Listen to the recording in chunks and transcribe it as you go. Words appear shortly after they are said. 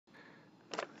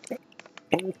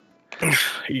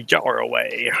You're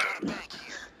away.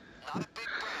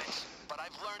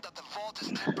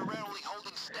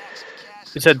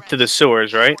 You said to the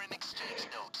sewers, right?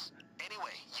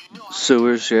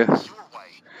 Sewers, yeah.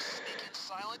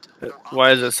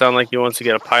 Why does it sound like he wants to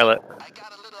get a pilot?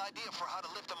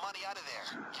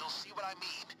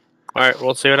 Alright,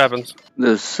 we'll see what happens.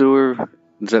 The sewer,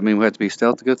 does that mean we have to be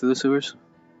stealth to go through the sewers?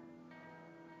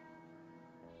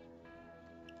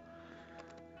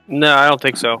 No, I don't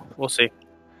think so. We'll see.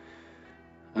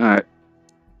 Alright.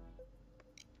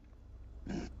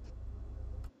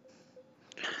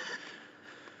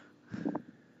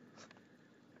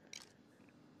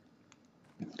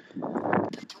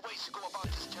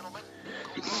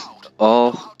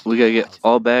 We gotta get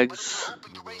all bags.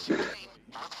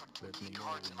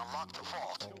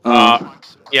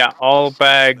 Yeah, all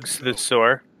bags to the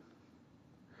sewer.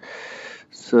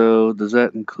 So does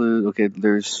that include? Okay,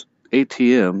 there's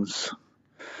ATMs,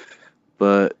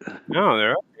 but No,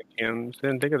 there are ATMs.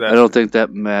 Didn't think of that. I don't think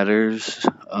that matters.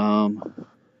 I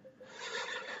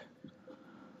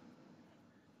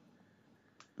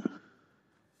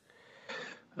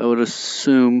would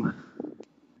assume.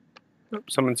 Oh,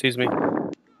 someone sees me.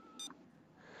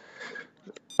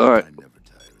 All right,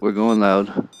 we're going loud.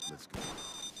 Let's go.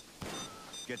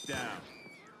 Get down.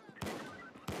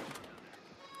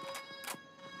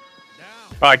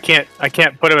 Oh, I can't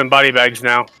put him in body bags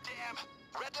now.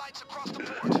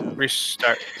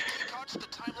 Restart.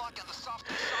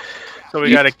 So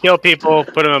we gotta kill people,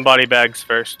 put them in body bags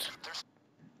first.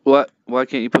 What? Why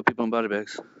can't you put people in body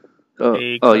bags? Oh,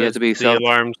 you have to be the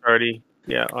alarm's already.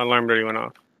 Yeah, alarm already went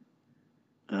off.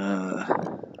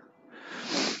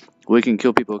 We can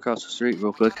kill people across the street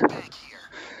real quick.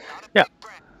 Yeah.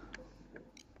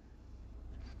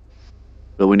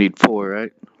 But we need 4,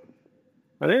 right?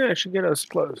 I think I should get us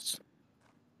close.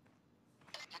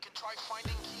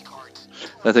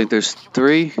 I think there's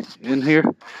 3 in here.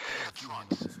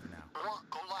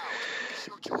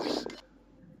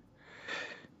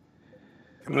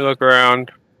 Let me look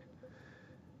around.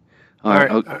 All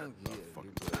right. Okay.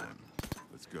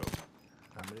 Let's go.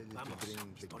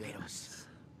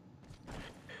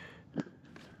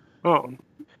 Oh.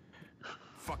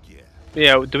 Fuck yeah.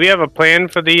 Yeah, do we have a plan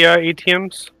for the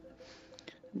ATMs?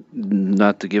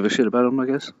 Not to give a shit about them, I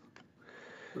guess.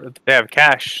 If they have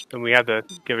cash, then we have to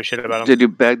give a shit about them. Did you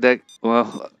bag that?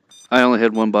 Well, I only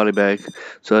had 1 body bag,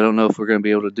 so I don't know if we're going to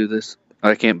be able to do this.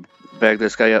 I can't bag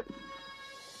this guy up.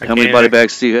 How many body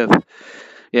bags do you have?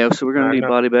 Yeah, so we're going to need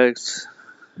body bags.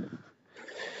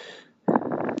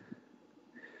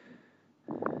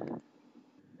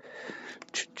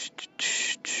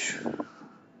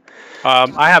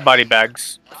 I have body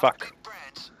bags. Fuck.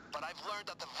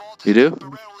 You do?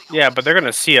 Yeah, but they're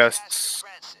gonna see us.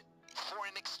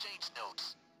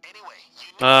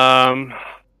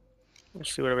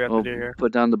 Let's see what do we have to do here.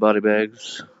 Put down the body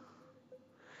bags.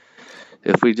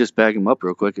 If we just bag them up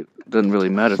real quick, it doesn't really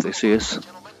matter if they see us.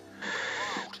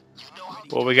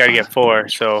 Well, we gotta get 4,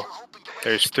 so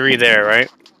there's 3 there, right?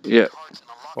 Yeah.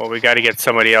 Well, we gotta get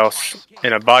somebody else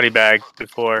in a body bag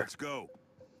before. Let's go.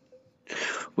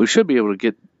 We should be able to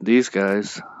get these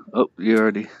guys. Oh, you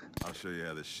already. I'll show you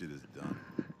how this shit is done.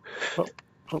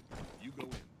 Oh. You go in.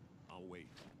 I'll wait.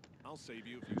 I'll save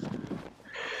you if you screw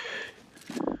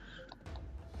up.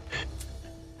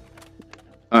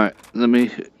 All right,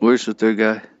 where's the 3rd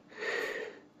guy?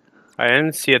 I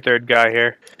didn't see a 3rd guy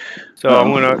here, so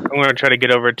I'm gonna try to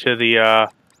get over to the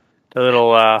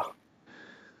little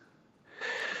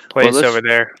place over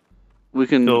there. We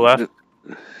can. To the left.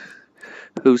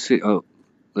 Who's he? Oh,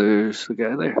 there's the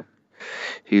guy there.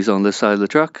 He's on this side of the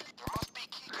truck.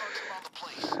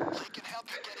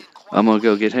 I'm gonna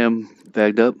go get him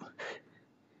bagged up.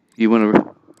 You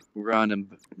wanna run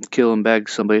and kill and bag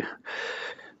somebody?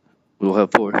 We'll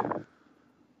have 4.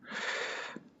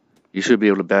 You should be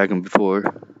able to bag them before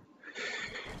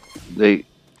they.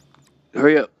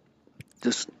 Hurry up!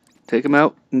 Just take them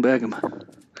out and bag them.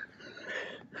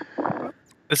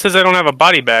 It says I don't have a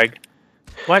body bag.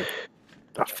 What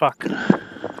the fuck?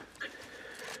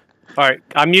 Alright,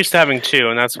 I'm used to having 2,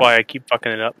 and that's why I keep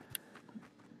fucking it up.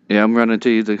 Yeah, I'm running to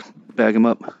you to bag them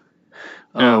up.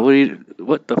 Oh,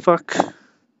 what the fuck?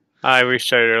 I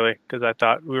restarted early, because I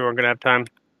thought we weren't going to have time.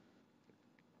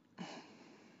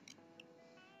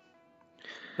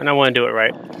 And I want to do it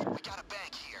right.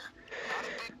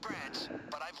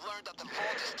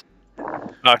 Oh,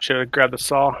 I should have grabbed the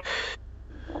saw.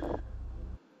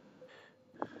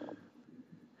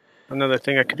 Another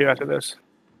thing I could do after this.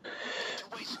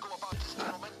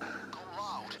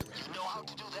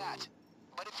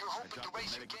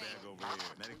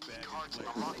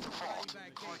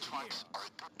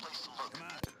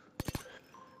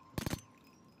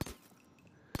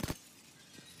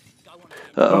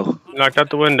 Uh-oh. Knocked out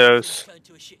the windows.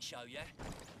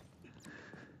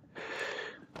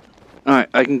 Alright,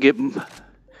 I can get...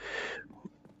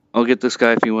 I'll get this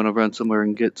guy if you want to run somewhere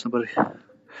and get somebody.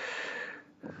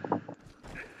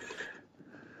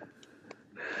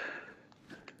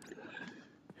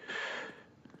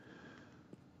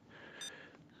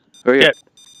 Hurry up.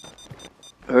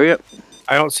 Hurry up.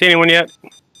 I don't see anyone yet.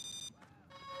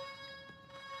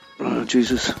 Oh,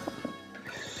 Jesus.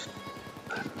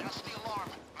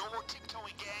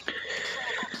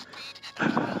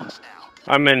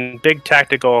 I'm in big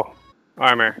tactical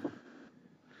armor.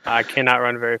 I cannot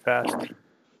run very fast.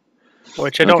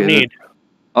 Which I don't need.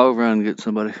 I'll run and get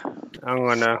somebody. I'm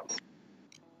gonna...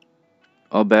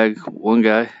 I'll bag one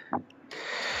guy.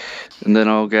 And then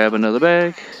I'll grab another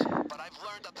bag. But I've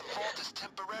learned that the vault is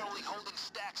temporarily holding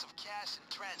stacks of cash in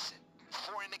transit.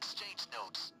 Foreign exchange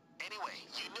notes. Anyway,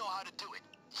 you know how to do it.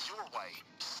 Your way.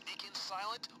 Sneak in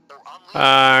silent or unleash.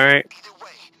 Alright. Either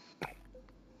way.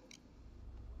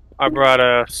 I brought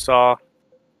a saw.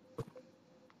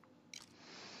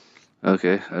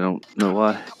 Okay, I don't know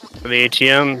why. For the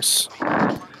ATMs.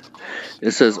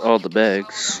 It says all the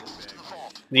bags.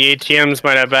 The ATMs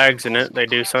might have bags in it. They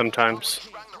do sometimes.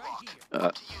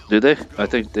 Do they? I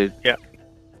think they... Yeah.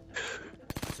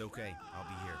 It's okay. I'll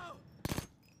be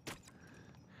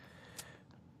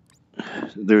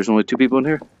here. There's only 2 people in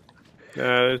here?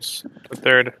 It's the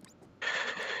third.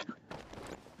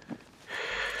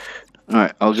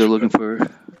 Alright, I'll go looking for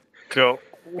Go.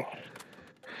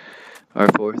 our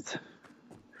 4th.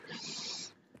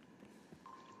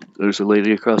 There's a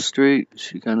lady across the street.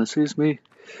 She kind of sees me.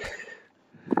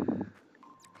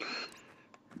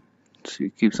 She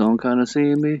keeps on kind of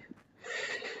seeing me.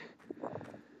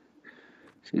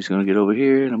 She's going to get over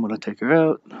here and I'm going to take her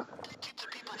out. Keep the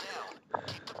people down.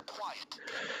 Keep them quiet.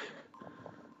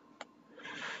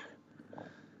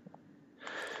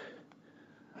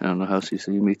 I don't know how she's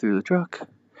seeing me through the truck.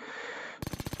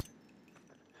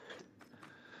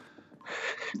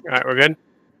 Alright, we're good?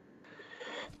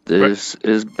 This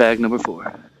is bag number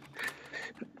 4.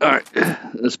 Alright,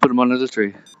 let's put them under the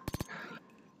tree.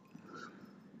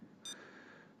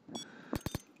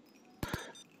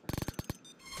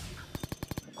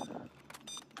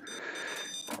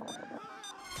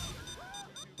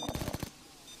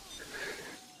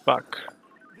 Fuck.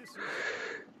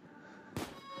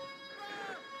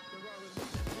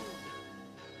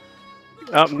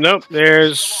 Oh, nope.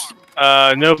 There's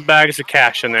no bags of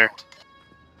cash in there.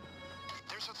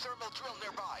 There's a thermal drill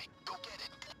nearby. Go get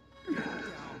it.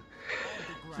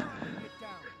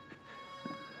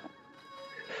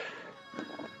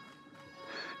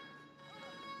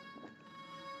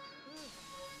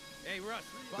 Hey, Russ,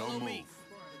 follow me.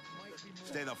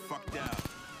 Stay the fuck down.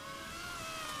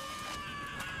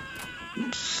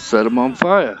 Set them on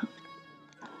fire.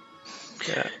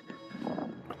 Yeah.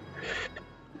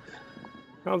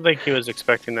 I don't think he was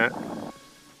expecting that.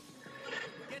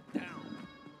 Get down.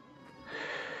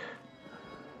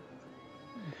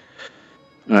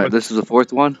 Alright, this is the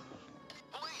 4th one.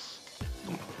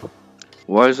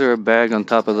 Why is there a bag on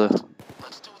top of the...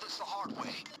 Let's do this the hard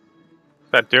way.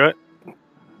 That do it?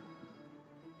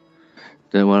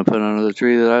 Didn't want to put it under the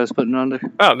tree that I was putting under?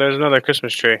 Oh, there's another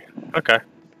Christmas tree. Okay.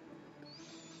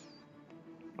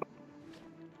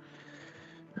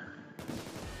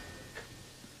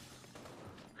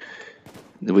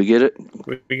 Did we get it?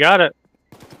 We got it.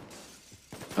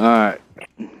 Alright.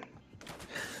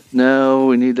 No,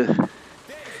 we need to...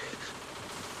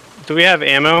 Do we have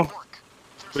ammo?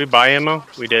 Did we buy ammo?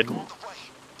 We did.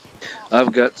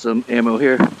 I've got some ammo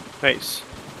here. Nice.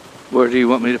 Where do you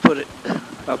want me to put it?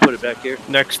 I'll put it back here.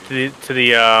 Next to the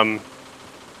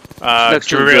Next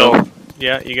to the drill. drill.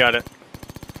 Yeah, you got it.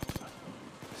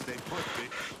 Stay put,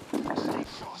 bitch. Stay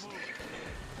frosty.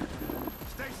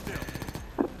 Stay still.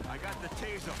 I got the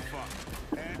taser, fuck.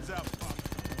 Hands up, fuck.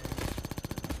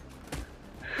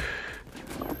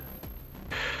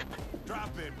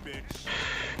 Drop it, bitch.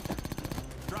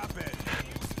 Drop it.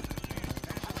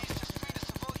 Police just freed a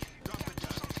civilian. Drop it, Do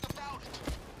something about it.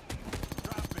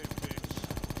 Drop it, bitch.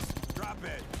 Drop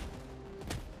it.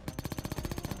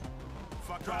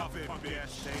 Fuck drop it,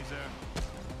 bitch. Taser.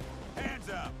 Hands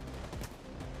up.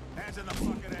 Hands in the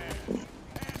fucking air.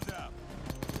 Hands up.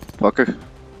 Fucker.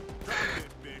 Drop it,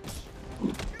 bitch.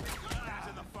 Hands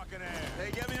in the fucking air.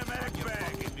 Hey, get me a medic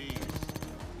bag.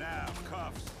 Now,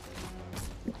 cuffs.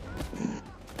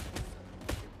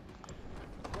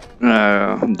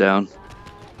 I'm down.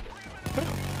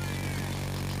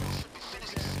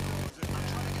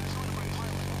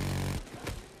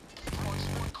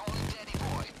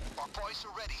 Pickups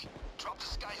are ready. Drop the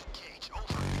Skyhook cage.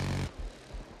 Over.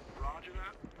 Roger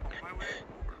that. On my way.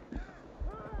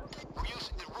 We're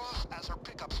using the roof as our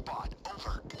pickup spot.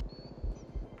 Over.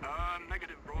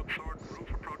 Negative. Broadsword. Roof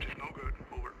approach is no good.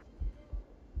 Over.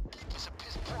 It's a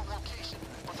piss poor location,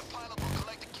 but the pilot will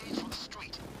collect the cage from the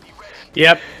street. Be ready.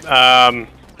 Yep.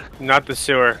 Not the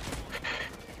sewer.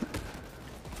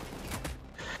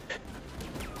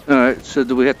 Alright, so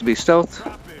do we have to be stealth?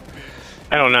 Drop it,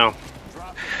 bitch. I don't know.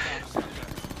 Drop it,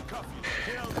 cocksucker. Cuff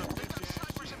you. Kill the bitch ass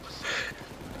Snipers in position.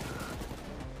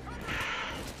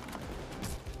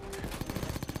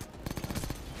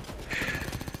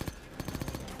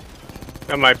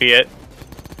 That might be it.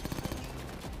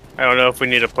 I don't know if we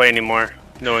need to play anymore,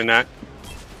 knowing that.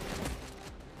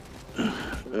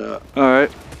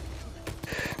 Alright.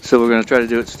 So we're gonna try to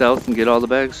do it stealth and get all the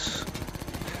bags through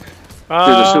the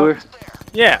Uh, sewer? There.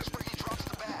 yeah. That's where he drops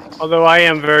the bags. Although I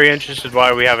am very interested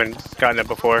why we haven't gotten it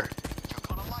before.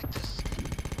 You're gonna like this.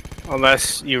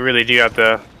 Unless you really do have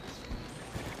to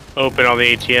open all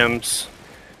the ATMs.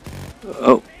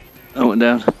 Oh, I went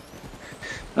down.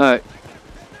 Alright.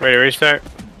 Ready to restart?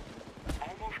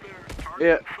 almost there.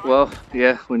 Yeah, well,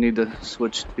 yeah, we need to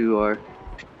switch to our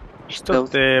Still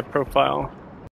stealth. the profile.